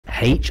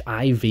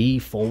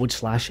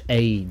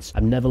HIV/AIDS.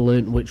 I've never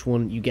learned which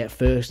one you get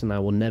first, and I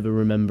will never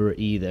remember it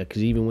either,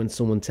 because even when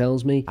someone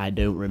tells me, I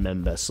don't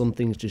remember. Some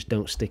things just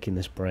don't stick in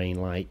this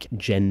brain, like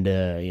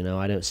gender, you know,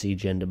 I don't see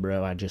gender,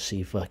 bro. I just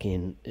see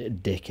fucking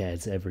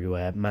dickheads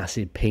everywhere,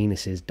 massive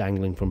penises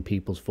dangling from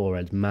people's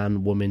foreheads,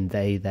 man, woman,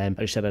 they, them.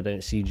 I just said I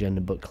don't see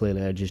gender, but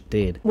clearly I just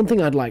did. One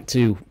thing I'd like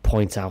to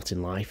point out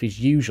in life is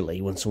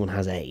usually when someone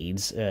has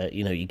AIDS,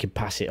 you know, you could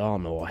pass it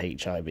on, or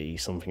HIV,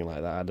 something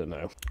like that, I don't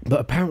know. But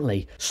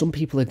apparently some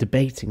people are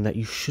debating that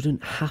you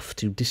shouldn't have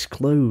to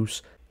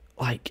disclose,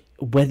 like,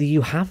 whether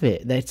you have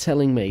it. They're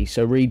telling me,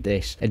 so read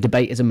this. A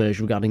debate has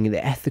emerged regarding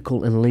the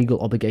ethical and legal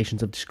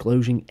obligations of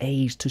disclosing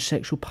AIDS to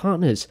sexual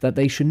partners, that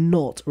they should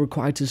not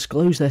require to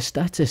disclose their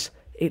status.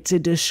 It's a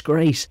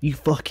disgrace. You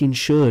fucking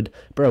should.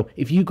 Bro,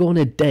 if you go on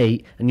a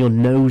date and your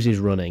nose is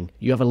running,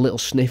 you have a little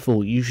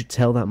sniffle, you should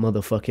tell that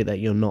motherfucker that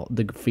you're not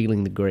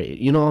feeling the great.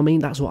 You know what I mean?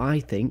 That's what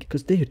I think.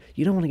 Because, dude,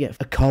 you don't want to get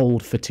a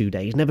cold for 2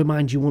 days. Never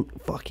mind you want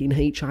fucking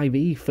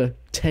HIV for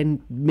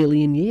 10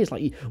 million years.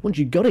 Like, once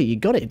you got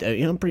it, don't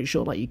you? I'm pretty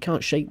sure, like, you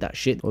can't shake that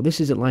shit. Well,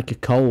 this isn't like a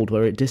cold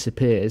where it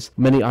disappears.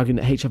 Many argue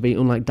that HIV,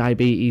 unlike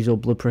diabetes or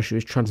blood pressure,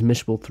 is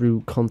transmissible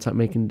through contact,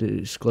 making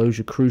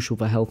disclosure crucial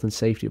for health and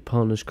safety of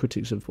partners.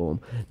 Critics inform.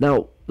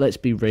 Now, let's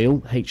be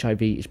real.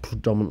 HIV is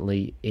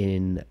predominantly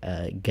in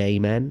gay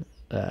men.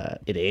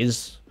 It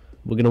is.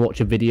 We're going to watch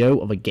a video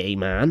of a gay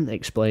man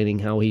explaining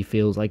how he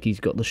feels like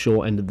he's got the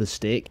short end of the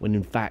stick, when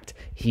in fact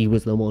he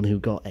was the one who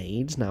got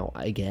AIDS. Now,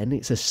 again,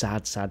 it's a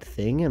sad, sad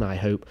thing, and I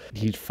hope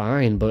he's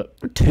fine, but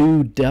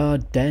too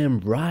damn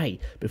right,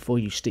 before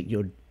you stick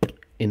your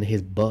in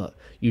his butt,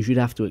 you should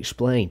have to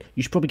explain.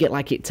 You should probably get,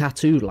 like, it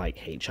tattooed, like,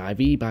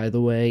 HIV, by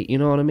the way, you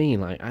know what I mean?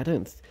 Like, I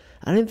don't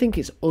think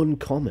it's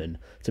uncommon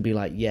to be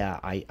like, yeah,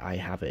 I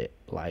have it.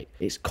 Like,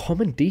 it's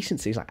common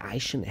decency. It's like, I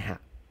shouldn't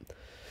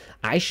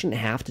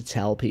have to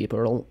tell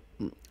people.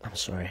 I'm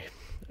sorry,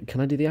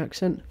 can I do the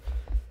accent?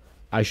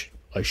 I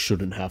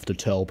shouldn't have to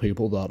tell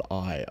people that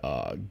I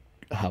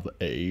have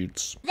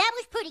AIDS. That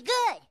was pretty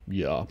good.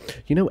 Yeah.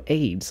 You know,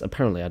 AIDS,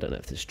 apparently, I don't know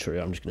if this is true,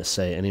 I'm just going to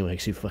say it anyway,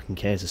 because who fucking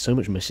cares? There's so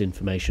much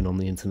misinformation on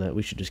the internet,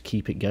 we should just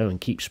keep it going,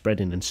 keep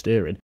spreading and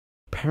stirring.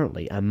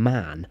 Apparently, a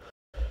man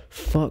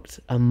fucked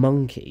a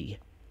monkey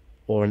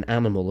or an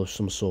animal of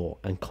some sort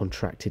and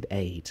contracted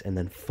AIDS, and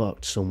then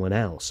fucked someone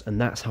else,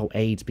 and that's how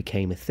AIDS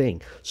became a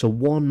thing. So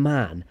one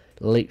man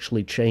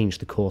literally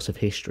changed the course of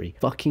history.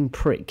 Fucking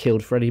prick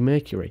killed Freddie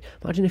Mercury.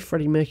 Imagine if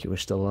Freddie Mercury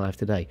was still alive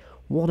today.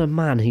 What a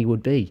man he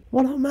would be.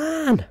 What a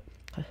man.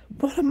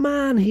 What a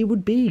man he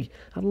would be.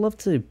 I'd love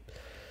to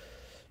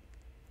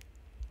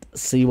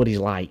see what he's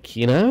like,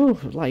 you know?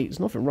 Like, there's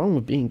nothing wrong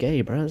with being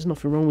gay, bro. There's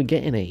nothing wrong with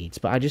getting AIDS,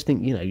 but I just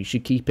think, you know, you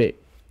should keep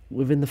it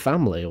within the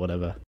family or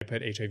whatever. I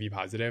put HIV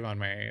positive on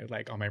my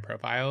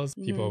profiles.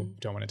 People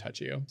don't want to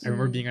touch you. I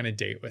remember being on a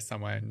date with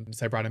someone,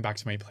 so I brought him back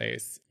to my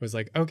place. It was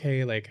like,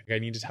 okay, like, I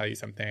need to tell you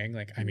something,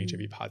 like, I'm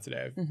HIV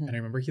positive. And I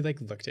remember he, like,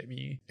 looked at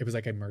me. It was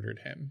like I murdered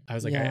him. I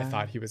was like, I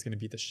thought he was gonna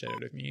beat the shit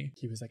out of me.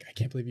 He was like, I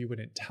can't believe you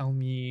wouldn't tell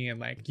me, and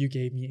like, you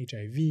gave me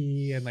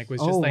HIV, and like,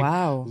 was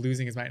just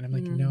losing his mind. And I'm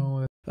like,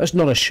 no, that's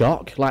not a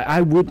shock. Like,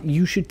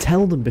 you should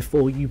tell them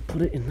before you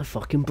put it in the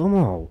fucking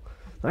bumhole.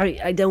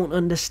 I don't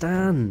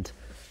understand.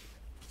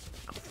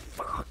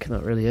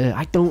 That really hurt.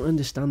 I don't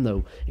understand,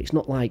 though. It's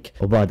not like,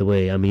 oh, by the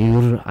way, I'm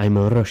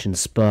a Russian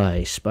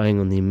spy spying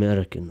on the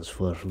Americans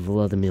for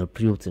Vladimir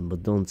Putin,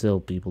 but don't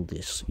tell people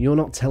this. You're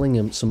not telling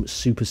them some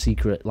super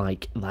secret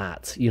like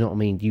that. You know what I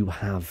mean? You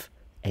have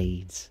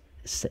AIDS,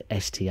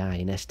 STI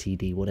and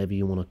STD, whatever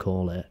you want to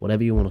call it,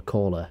 whatever you want to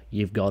call her,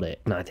 you've got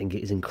it. And I think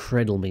it is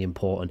incredibly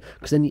important,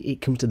 because then it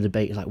comes to the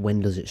debate. It's like,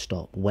 when does it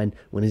stop? When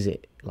is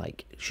it?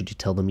 Like, should you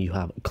tell them you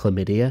have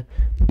chlamydia?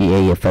 Yeah,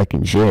 you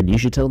fucking should. You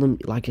should tell them,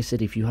 like I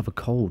said, if you have a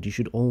cold, you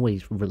should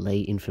always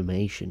relay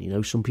information. You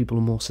know, some people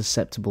are more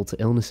susceptible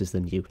to illnesses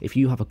than you. If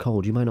you have a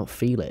cold, you might not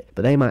feel it,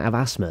 but they might have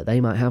asthma.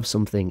 They might have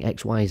something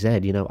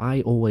XYZ. You know,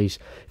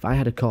 if I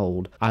had a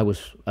cold, I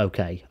was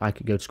okay. I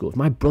could go to school. If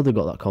my brother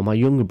got that cold, my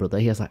younger brother,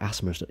 he has like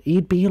asthma and stuff,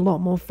 he'd be a lot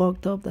more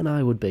fucked up than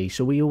I would be.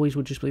 So we always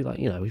would just be like,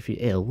 you know, if you're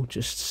ill,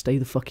 just stay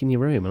the fuck in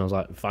your room. And I was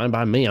like, fine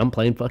by me. I'm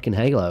playing fucking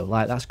Halo.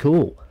 Like, that's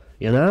cool.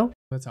 You know?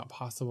 that's not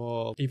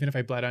possible. Even if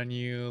I bled on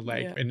you,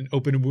 like in an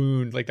open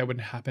wound, like that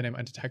wouldn't happen. I'm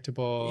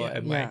undetectable.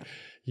 And like,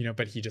 you know,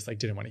 but he just like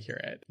didn't want to hear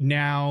it.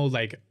 Now,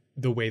 like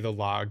the way the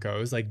law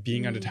goes, like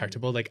being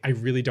undetectable, like I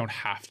really don't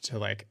have to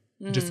like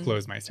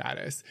disclose my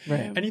status.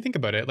 Right. And you think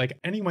about it, like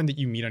anyone that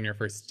you meet on your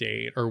first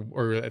date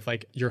or if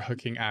like you're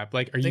hooking up,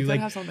 like are you like,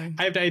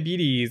 I have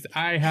diabetes,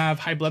 I have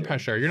high blood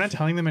pressure. You're not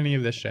telling them any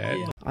of this shit.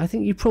 Yeah. I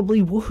think you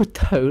probably would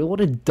though. What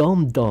a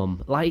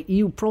dumb. Like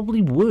you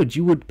probably would.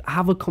 You would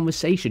have a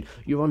conversation.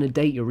 You're on a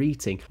date, you're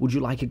eating. Would you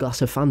like a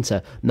glass of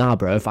Fanta? Nah,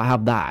 bro, if I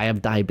have that, I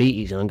have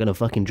diabetes and I'm gonna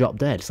fucking drop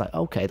dead. It's like,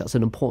 okay, that's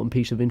an important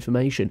piece of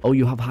information. Oh,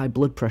 you have high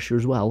blood pressure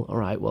as well? All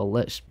right, well,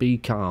 let's be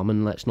calm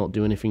and let's not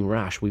do anything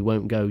rash. We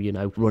won't go, you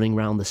know, running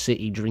around the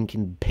city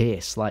drinking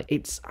piss. Like,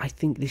 I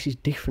think this is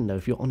different though.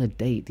 If you're on a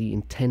date, the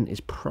intent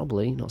is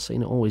probably, not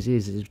saying it always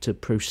is to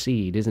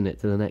proceed, isn't it,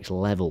 to the next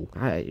level.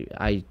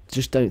 I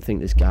just don't think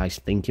this guy's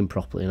thinking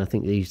properly, and I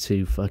think these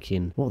two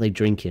fucking, what are they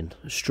drinking?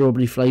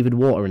 Strawberry flavoured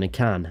water in a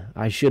can.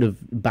 I should have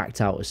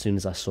backed out as soon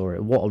as I saw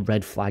it. What a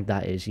red flag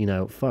that is, you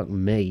know. Fuck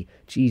me.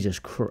 Jesus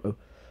Christ.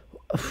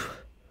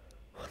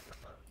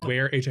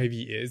 Where HIV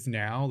is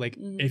now, like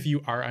if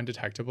you are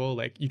undetectable,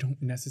 like you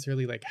don't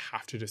necessarily like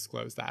have to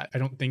disclose that. I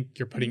don't think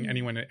you're putting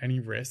anyone at any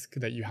risk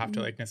that you have to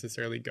like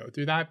necessarily go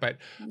through that, but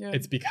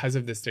it's because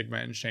of the stigma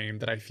and shame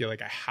that I feel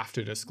like I have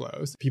to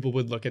disclose. People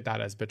would look at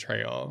that as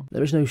betrayal.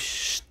 There is no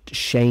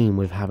shame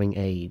with having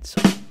AIDS.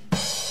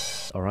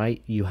 All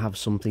right, you have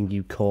something,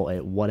 you caught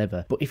it,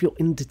 whatever. But if you're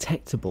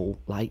undetectable,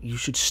 like, you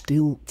should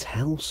still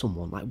tell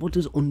someone. Like, what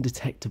does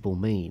undetectable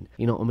mean?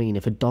 You know what I mean?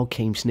 If a dog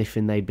came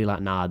sniffing, they'd be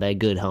like, nah, they're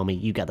good,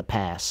 homie, you get the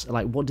pass.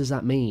 Like, what does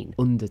that mean?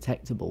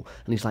 Undetectable.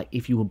 And it's like,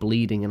 if you were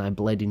bleeding and I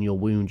bled in your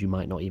wound, you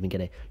might not even get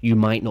it. You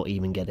might not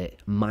even get it.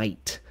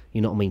 Might. You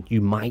know what I mean?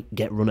 You might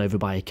get run over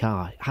by a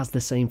car. It has the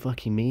same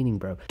fucking meaning,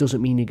 bro.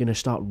 Doesn't mean you're going to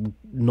start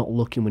not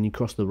looking when you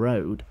cross the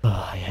road.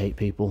 Oh, I hate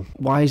people.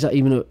 Why is that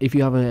even if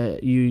you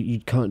have you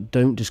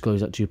don't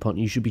disclose that to your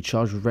partner, you should be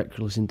charged with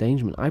reckless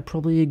endangerment. I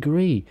probably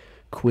agree.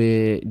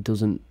 Queer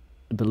doesn't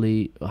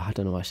believe, I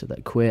don't know why I said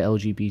that, queer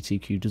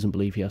LGBTQ doesn't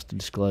believe he has to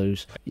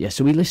disclose. Yeah,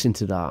 so we listened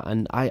to that,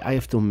 and I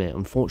have to admit,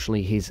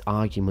 unfortunately, his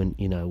argument,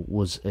 you know,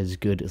 was as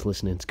good as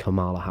listening to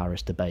Kamala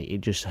Harris debate. It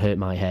just hurt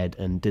my head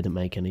and didn't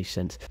make any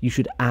sense. You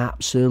should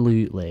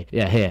absolutely,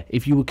 yeah, here,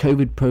 if you were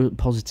COVID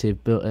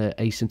positive but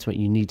asymptomatic,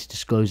 you need to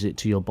disclose it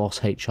to your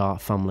boss, HR,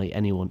 family,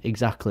 anyone.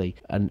 Exactly.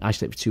 And I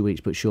slept for 2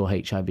 weeks, but sure,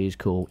 HIV is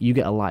cool. You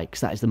get a like,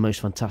 'cause that is the most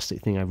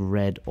fantastic thing I've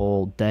read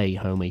all day,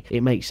 homie.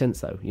 It makes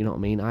sense, though. You know what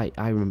I mean? I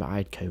remember I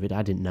had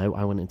COVID. I didn't know.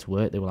 I went into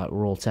work. They were like,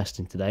 we're all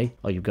testing today.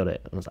 Oh, you've got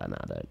it. I was like, no,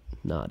 I don't.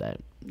 No, I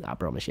don't. I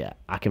promise you.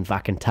 I can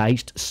fucking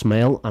taste,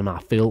 smell, and I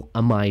feel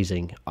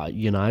amazing.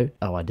 You know?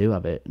 Oh, I do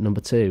have it. Number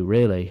 2.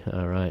 Really?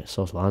 All right.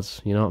 Sauce,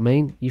 lads. You know what I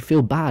mean? You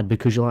feel bad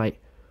because you're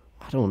like,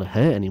 I don't want to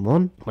hurt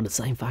anyone. But at the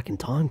same fucking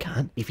time,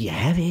 if you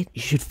have it,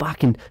 you should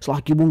fucking... It's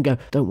like you wouldn't go,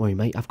 don't worry,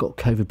 mate, I've got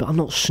COVID, but I'm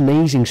not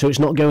sneezing, so it's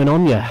not going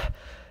on you.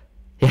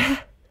 Yeah?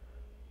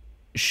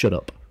 Shut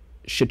up.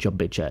 Shut your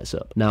bitch ass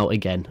up. Now,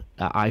 again,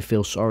 I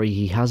feel sorry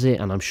he has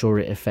it, and I'm sure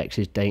it affects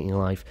his dating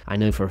life. I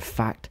know for a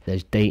fact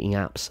there's dating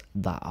apps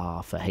that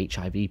are for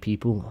HIV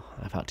people.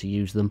 I've had to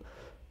use them.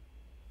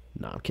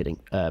 No, I'm kidding.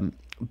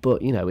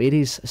 But, you know, it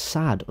is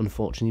sad,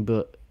 unfortunately,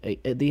 but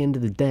at the end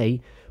of the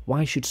day,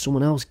 why should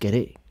someone else get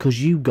it?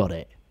 Because you got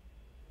it.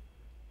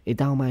 It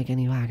don't make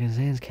any fucking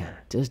sense, can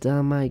it? Just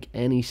don't make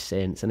any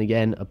sense. And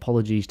again,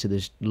 apologies to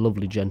this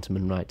lovely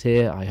gentleman right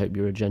here. I hope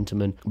you're a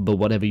gentleman. But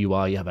whatever you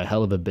are, you have a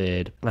hell of a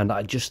beard. And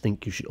I just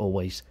think you should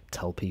always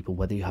tell people,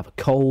 whether you have a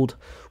cold,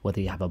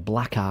 whether you have a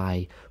black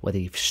eye, whether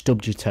you've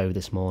stubbed your toe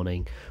this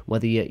morning,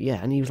 whether you... Yeah,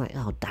 and he was like,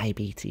 oh,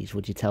 diabetes,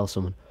 would you tell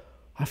someone?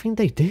 I think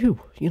they do.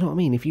 You know what I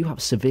mean? If you have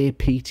severe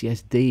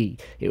PTSD,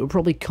 it would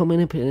probably come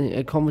in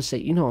a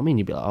conversation. You know what I mean?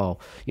 You'd be like, oh,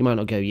 you might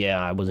not go, yeah,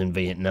 I was in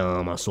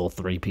Vietnam. I saw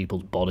 3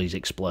 people's bodies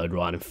explode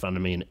right in front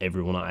of me and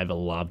everyone I ever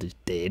loved is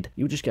dead.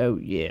 You would just go,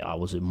 yeah, I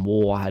was in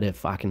war. I had a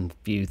fucking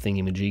few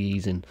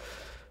thingy-majiggies and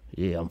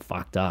yeah, I'm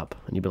fucked up.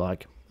 And you'd be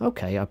like,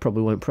 okay, I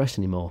probably won't press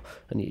anymore.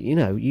 And, you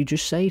know, you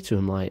just say to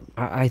him, like,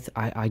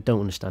 I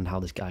don't understand how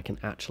this guy can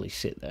actually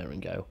sit there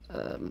and go,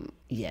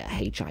 yeah,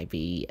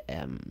 HIV,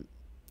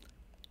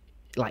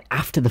 like,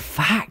 after the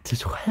fact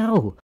as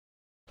well.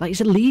 Like, it's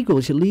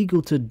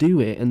illegal to do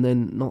it and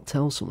then not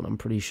tell someone, I'm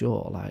pretty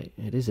sure. Like,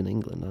 it is in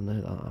England, I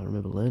know that, I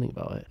remember learning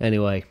about it.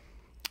 Anyway,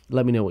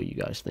 let me know what you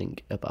guys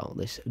think about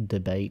this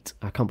debate.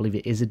 I can't believe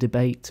it is a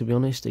debate, to be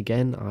honest.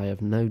 Again, I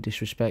have no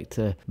disrespect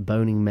to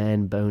boning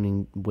men,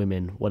 boning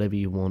women, whatever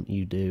you want,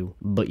 you do.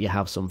 But you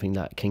have something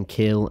that can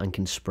kill and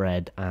can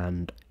spread,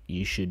 and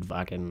you should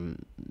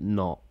fucking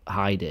not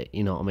hide it,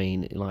 you know what I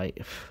mean?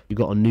 Like, you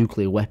got a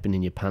nuclear weapon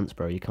in your pants,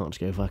 bro, you can't just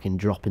go fucking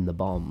dropping the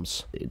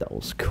bombs. That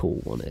was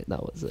cool, wasn't it?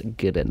 That was a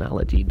good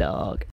analogy, dog.